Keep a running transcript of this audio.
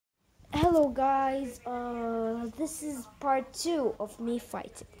Hello guys, this is part 2 of me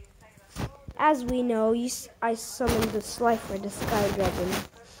fighting. As we know, I summoned the slifer, the sky dragon,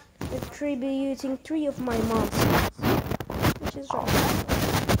 attributing 3 of my monsters, which is wrong.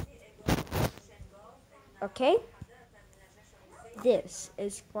 Okay? This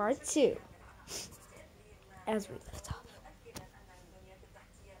is part 2, as we left off.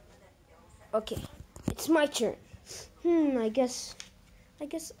 Okay, it's my turn. I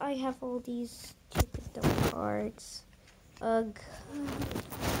guess I have all these stupid dumb cards. Ugh.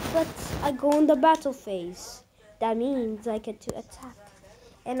 But I go in the battle phase. That means I get to attack.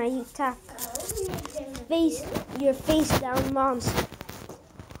 And I attack your face down monster.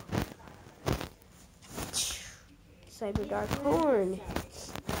 Cyber Dark Horn.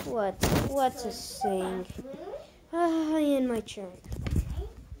 What's a saying? I end my turn.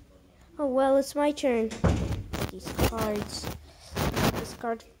 Oh well, it's my turn. These cards.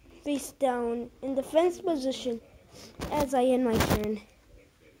 Discard face down in defense position as I end my turn.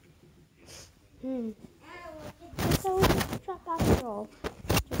 Guess I was just a trap after all.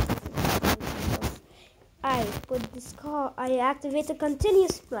 I put this call. I activate the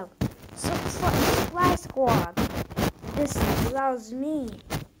continuous flow. Supply squad. This allows me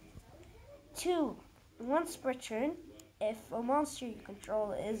to, once per turn, if a monster you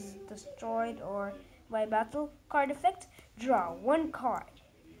control is destroyed or by battle card effect, draw 1 card.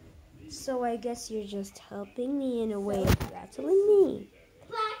 So I guess you're just helping me in a way of battling me.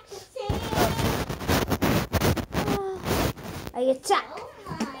 I attack.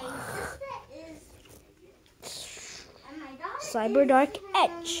 Cyber Dark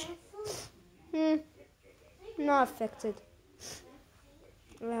Edge. Not affected.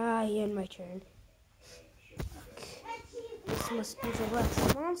 I end my turn. This must be the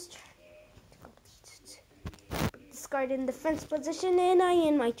last monster. Discard in defense position and I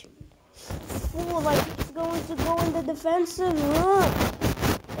end my turn. Fool, like he's going to go in the defensive.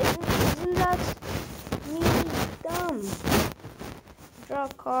 Isn't that me dumb? Draw a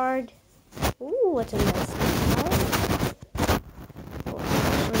card. Ooh, what a nice card. I'll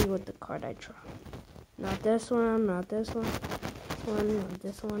show you what the card I draw. Not this one, not this one. Not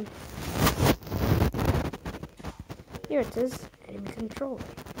this one. Here it is, enemy controller.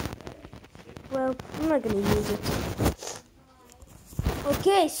 Well, I'm not gonna use it.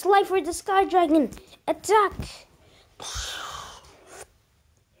 Okay, slifer the sky dragon. Attack!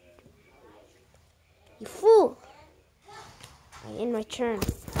 You fool! I end my turn.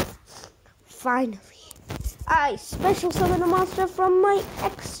 Finally, I special summon a monster from my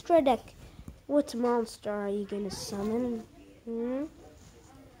extra deck. What monster are you gonna summon?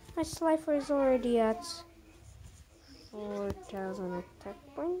 My slifer is already at 4,000 attack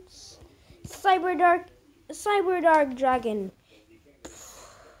points. Cyber Dark Dragon.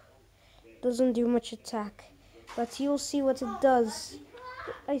 Doesn't do much attack, but you'll see what it does.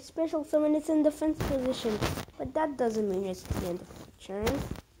 I special summon it in defense position, but that doesn't mean it's the end of the turn.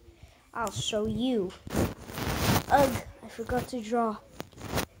 I'll show you. Ugh, I forgot to draw.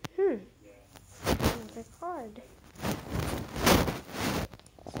 Another card.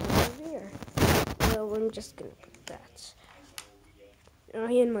 Over here. Well, I'm just gonna put that.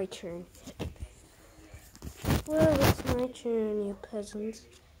 I end my turn. Well, it's my turn, you peasants.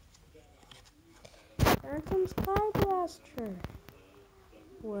 Phantom Sky Blaster.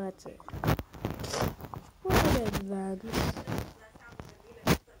 What an advance.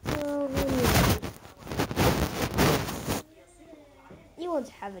 Well, you won't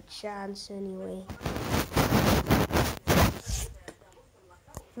have a chance anyway.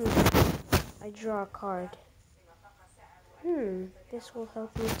 I draw a card. This will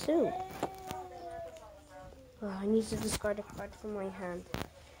help me too. Oh, I need to discard a card from my hand.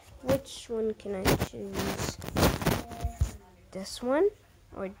 Which one can I choose? This one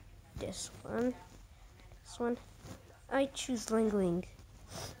or this one? This one? I choose Ling Ling.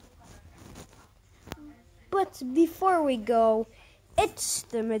 But before we go, it's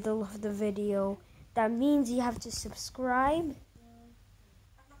the middle of the video. That means you have to subscribe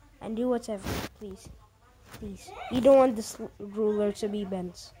and do whatever, please. Please. You don't want this ruler to be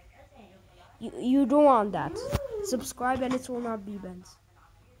bent. You don't want that. Subscribe and it will not be bent.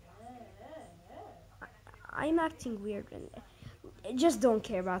 I'm acting weird and just don't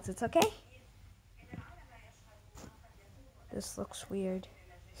care about it, okay? This looks weird.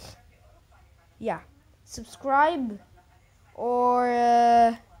 Yeah. Subscribe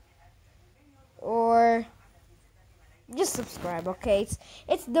or just subscribe, okay?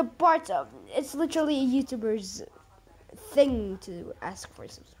 It's the part of it's literally a YouTuber's thing to ask for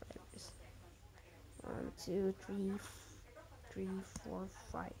subscribers. 1, 2, 3, 4,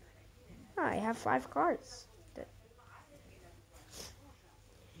 5. I have 5 cards.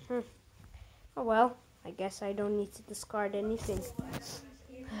 Oh well, I guess I don't need to discard anything.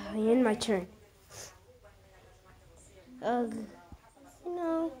 In my turn. Ugh.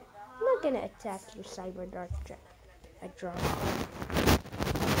 No, I'm not gonna attack your cyber dark dragon. I draw.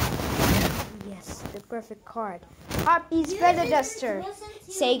 Yes, the perfect card. Harpy's Feather Duster.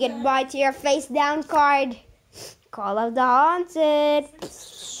 Say goodbye to your face down card. Call of the Haunted.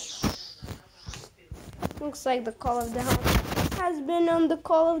 Looks like the Call of the Haunted has been on the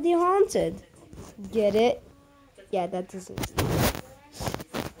Call of the Haunted. Get it? Yeah, that doesn't.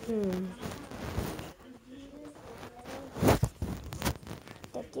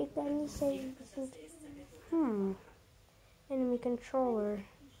 That you can say. Enemy controller.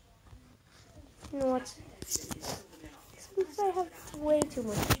 You know what? Since I have way too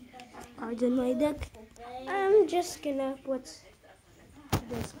much cards in my deck, I'm just gonna put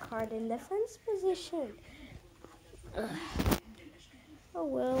this card in defense position. Ugh. Oh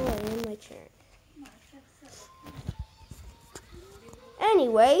well, I end my turn.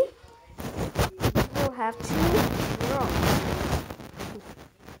 Anyway, we'll have to draw.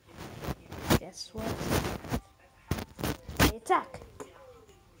 Guess what? I attack.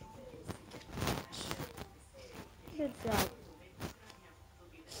 Good job.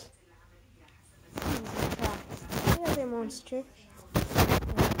 The other monster.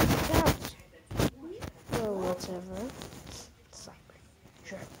 Count. Or whatever. Cyber.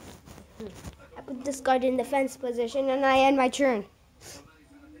 Sure. I put this card in defense position and I end my turn.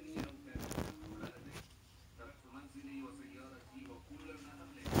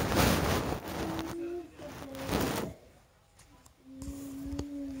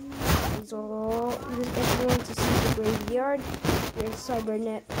 So, if you want to see the graveyard, here's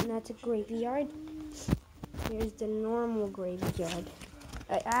cybernetic graveyard. Here's the normal graveyard.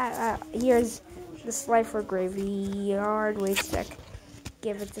 Here's the slifer graveyard. Wait a sec.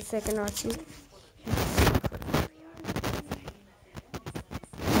 Give it a second or two.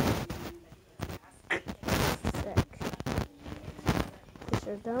 These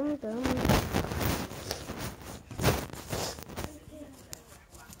are dumb.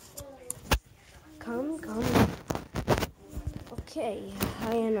 Come. Okay,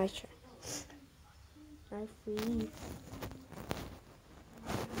 I am my turn. I free.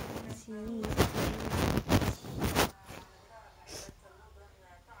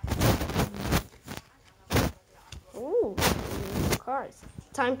 Ooh, cards.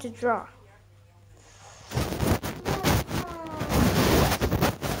 Time to draw.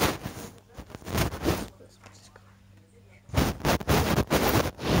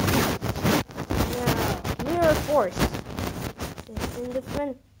 Force. It's in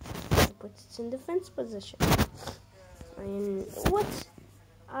defense. But it's in defense position. And what?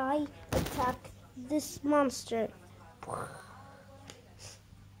 I attack this monster.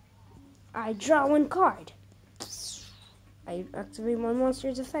 I draw 1 card. I activate my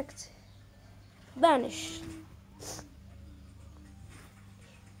monster's effect. Banish.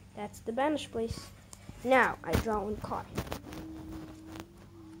 That's the banish place. Now I draw 1 card.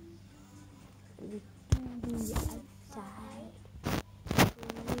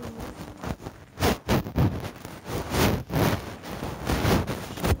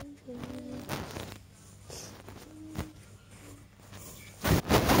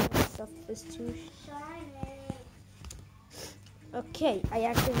 Is too shiny. Okay, I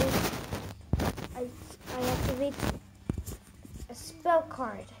activate a spell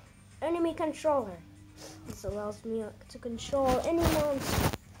card. Enemy controller. This allows me to control any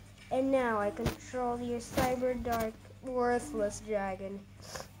monster. And now I control your cyber dark worthless dragon.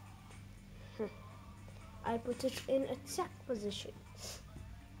 I put it in attack position.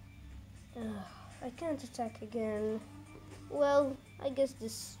 I can't attack again. Well, I guess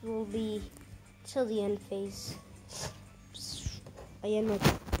this will be till the end phase. I end my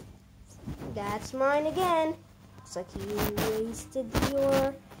turn. That's mine again. Looks like you wasted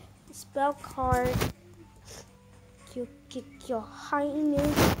your spell card. You kick your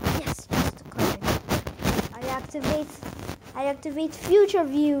highness. Yes, just a card. I activate future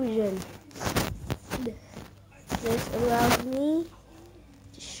fusion. This allows me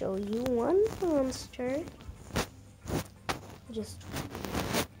to show you 1 monster. Just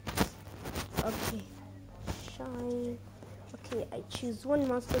okay. Shine. Okay, I choose 1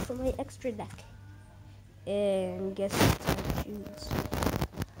 monster from my extra deck. And guess what I choose?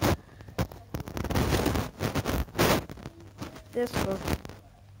 This one.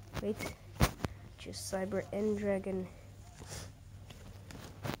 Wait. Choose Cyber End Dragon.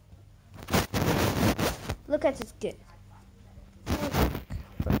 Look at its gift.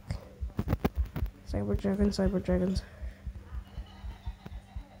 Look. Cyber dragons, cyber dragons.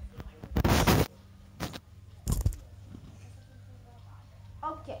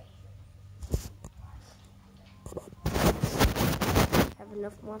 Okay. Have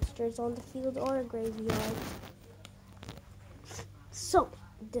enough monsters on the field or a graveyard. So,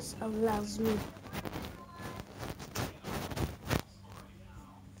 this allows me.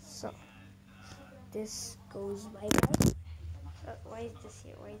 So, this goes bye-bye. Why is this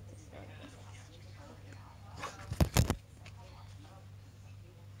here? Why is this here?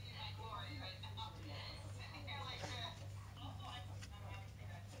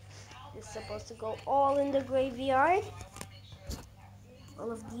 This is supposed to go all in the graveyard. All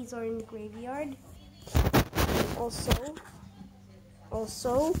of these are in the graveyard. Also,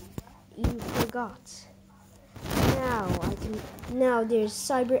 you forgot. Now there's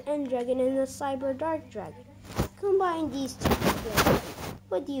Cyber End Dragon and the Cyber Dark Dragon. Combine these two together.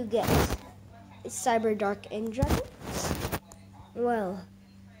 What do you get? Is Cyber Dark End Dragon? Well,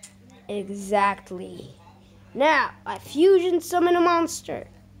 exactly. Now I fusion summon a monster.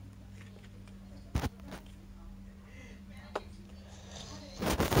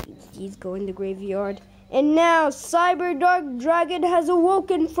 These go in the graveyard. And now Cyber Dark Dragon has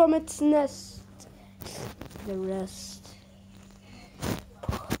awoken from its nest. The rest.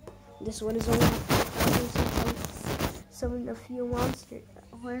 This one is only summon a few monsters.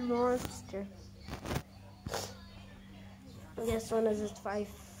 One monster. This one is at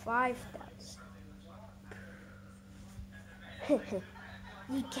 5,000.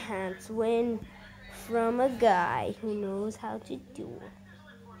 You can't win from a guy who knows how to duel.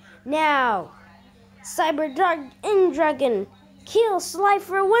 Now, Cyber Dark End Dragon, kill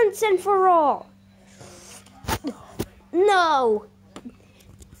Slifer once and for all. No.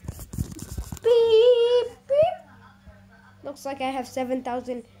 Beep, beep. Looks like I have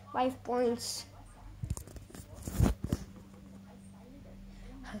 7,000 life points.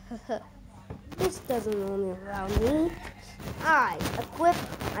 This doesn't only allow me. I equip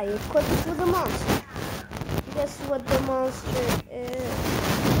it with a monster. Guess what the monster is?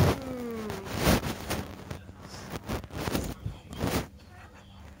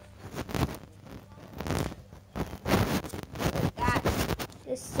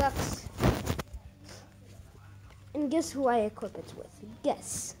 This sucks. And guess who I equip it with?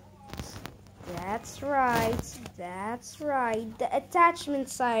 Guess. That's right. The attachment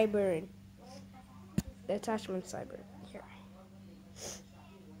cyber. The attachment cyber. Here. See?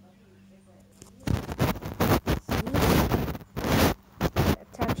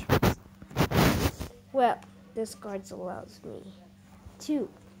 Attachments. Well, this card allows me to.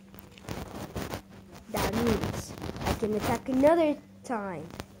 That means I can attack another time.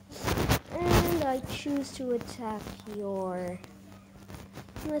 And I choose to attack your,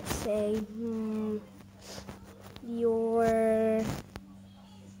 let's say, your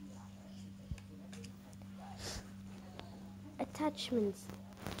attachments,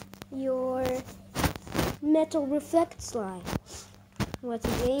 your metal reflect slime. What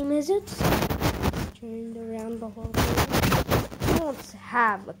game is it? Turned around the whole thing. I won't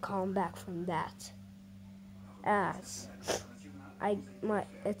have a comeback from that. As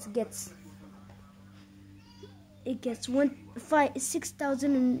it gets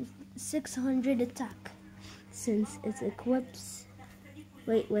 6,600 attack since it equips.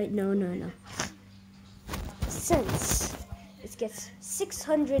 Wait, no. Since it gets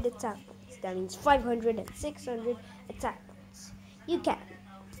 600 attack points, that means 500 and 600 attack points. You can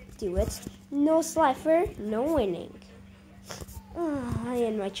do it. No slifer, no winning. I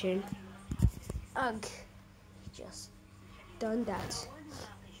end my turn. Ugh. Just done that.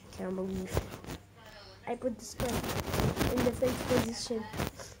 Can't believe I put this card in the fake position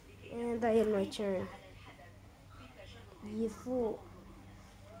and I end my turn. You fool.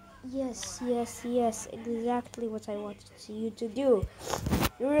 Yes, exactly what I wanted you to do.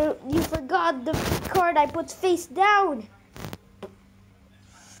 You forgot the card I put face down.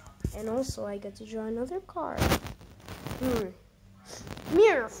 And also I got to draw another card.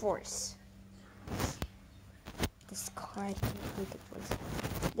 Mirror Force. This card,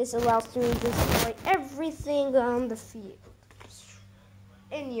 this allows me to destroy everything on the field.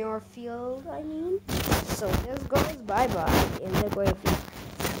 In your field, I mean. So this goes bye-bye in the graveyard.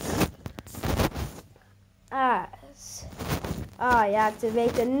 As I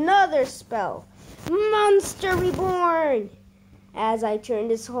activate another spell, Monster Reborn. As I turn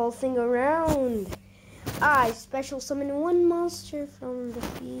this whole thing around, I special summon one monster from the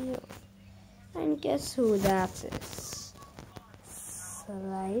field. And guess who that is?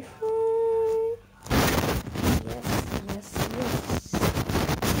 Slifer. Yes.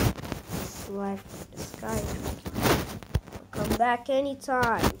 life for this guy. I'll come back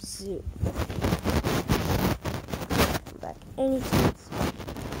anytime soon. Come back anytime soon.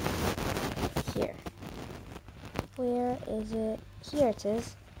 Here. Where is it? Here it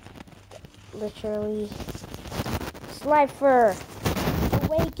is. Literally. Slifer!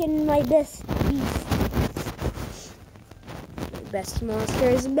 Awaken my best beast. My best monster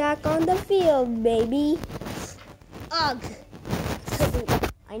is back on the field, baby. Ugh!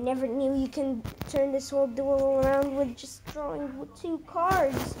 I never knew you can turn this whole duel around with just drawing with 2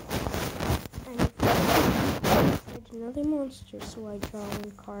 cards. And there's another monster, so I draw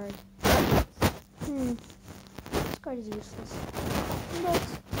 1 card. This card is useless. But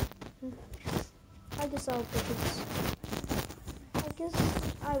I guess I'll pick it. I guess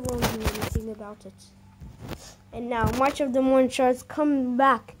I won't do anything about it. And now, March of the Morning Shards come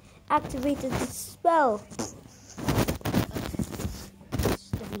back. Activated the spell.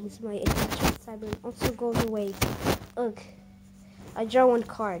 That means my attachment cyber also goes away. Ugh. I draw 1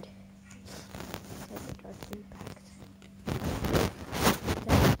 card. Cyber Dark Impact.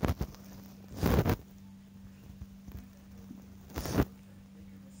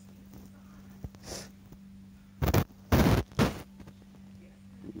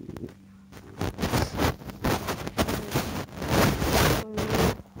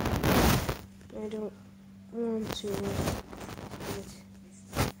 I don't want to.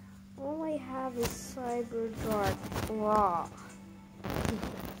 All I have is Cyber Dark Claw.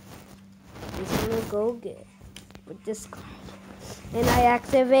 This will go good with this card. And I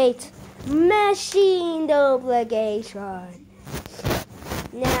activate Machine Duplication.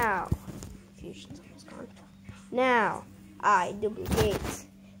 Now, Fusion's almost gone. Now, I duplicate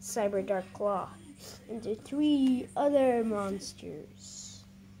Cyber Dark Claw into 3 other monsters.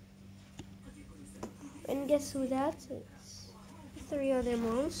 And guess who that is? 3 other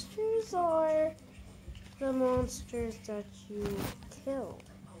monsters are the monsters that you killed.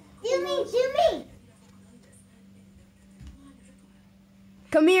 Do me!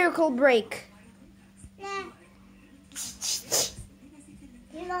 Miracle Break. Nah.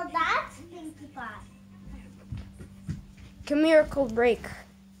 You know that's Pinkie Pie. Miracle Break.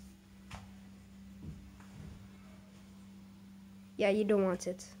 Yeah, you don't want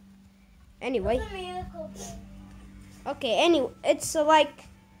it. Anyway. What's a miracle break? Okay, anyway, it's like,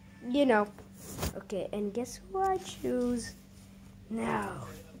 you know. Okay, and guess who I choose? Now,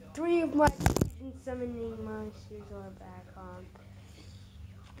 3 of my fusion summoning monsters are back on.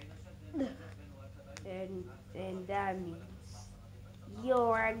 And that means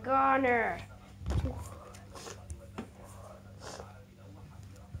you're a goner.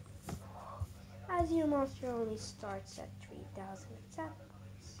 As your monster only starts at 3,000 attack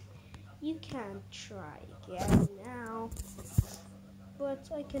points, you can try again now. But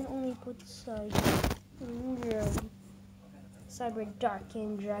I can only put Cyber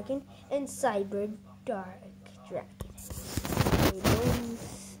Darkened Dragon and Cyber Dark Dragon.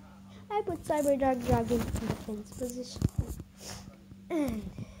 I put Cyber Dark Dragon in defense position. And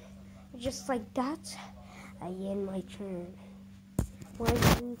just like that, I end my turn. Why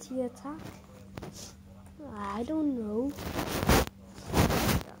didn't he attack? I don't know.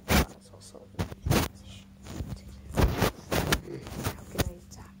 That's also in defense position. How can I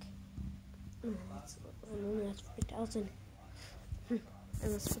attack? I'm only at 4,000. I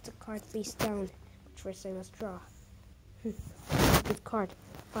must put the card face down. But first I must draw. Good card.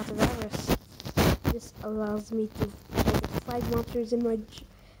 Pot of Avarice. This allows me to put 5 monsters in my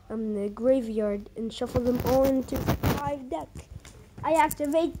graveyard and shuffle them all into 5 deck. I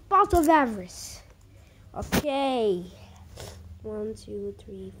activate Pot of Avarice. Okay. 1, 2,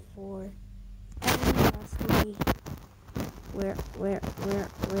 3, 4. And lastly, where is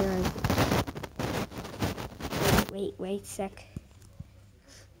it? Wait, sec.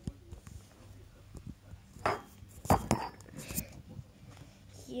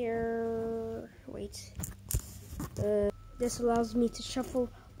 Here, wait. This allows me to shuffle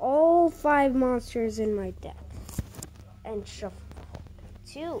all 5 monsters in my deck and shuffle the whole deck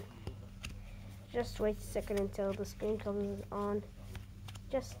too. Just wait a second until the screen comes on.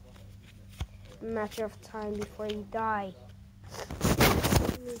 Just a matter of time before you die.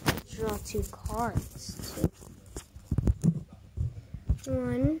 I need to draw 2 cards too.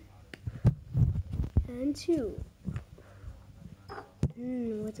 1 and 2.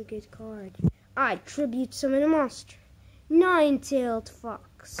 What a good card. I tribute summon a monster. 9-tailed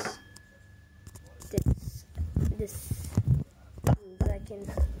fox. This means I can.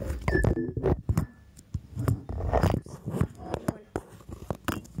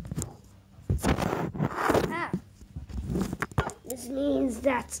 This means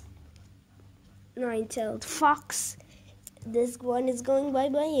that nine-tailed fox. This one is going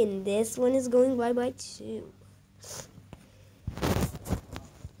bye-bye, and this one is going bye-bye too.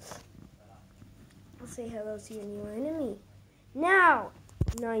 I'll say hello to your new enemy. Now,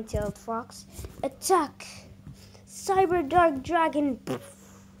 nine-tailed fox, attack! Cyber dark dragon.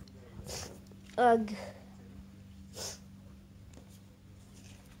 Ugh.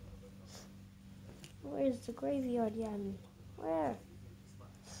 Where's the graveyard yummy? Where?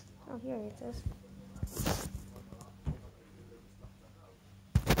 Oh, here it is.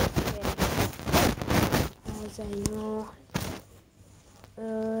 Okay. As I know,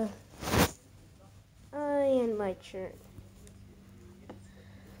 I end my turn.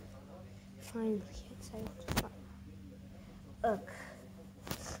 Finally, it's out. Ugh.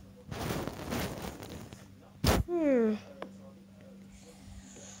 It's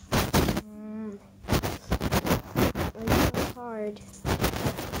so hard.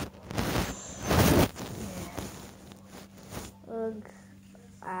 Ugh.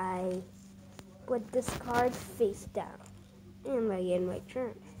 I put this card face down. And I end my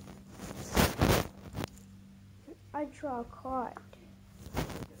turn. I draw a card.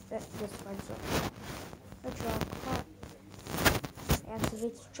 This card's up. I draw a card.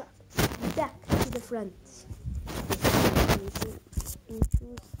 Activate trap. Back to the front. You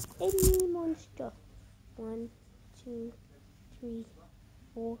choose any monster. 1, 2, 3,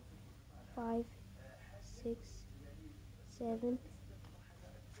 4, 5, 6, 7,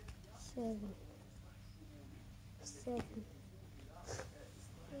 7. This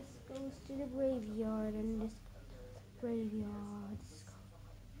goes to the graveyard, and this graveyard.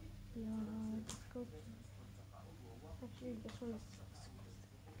 Let's go to. Actually, this one is.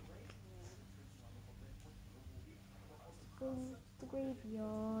 Let's go to the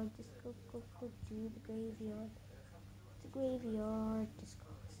graveyard. Just go to the graveyard. The graveyard. Just go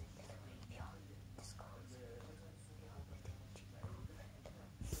to the graveyard. Just go to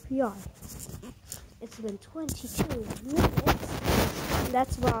the graveyard. It's been 22 minutes.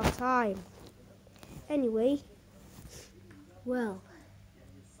 That's about time. Anyway, well,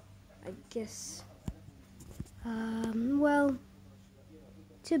 I guess, well,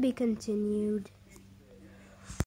 to be continued.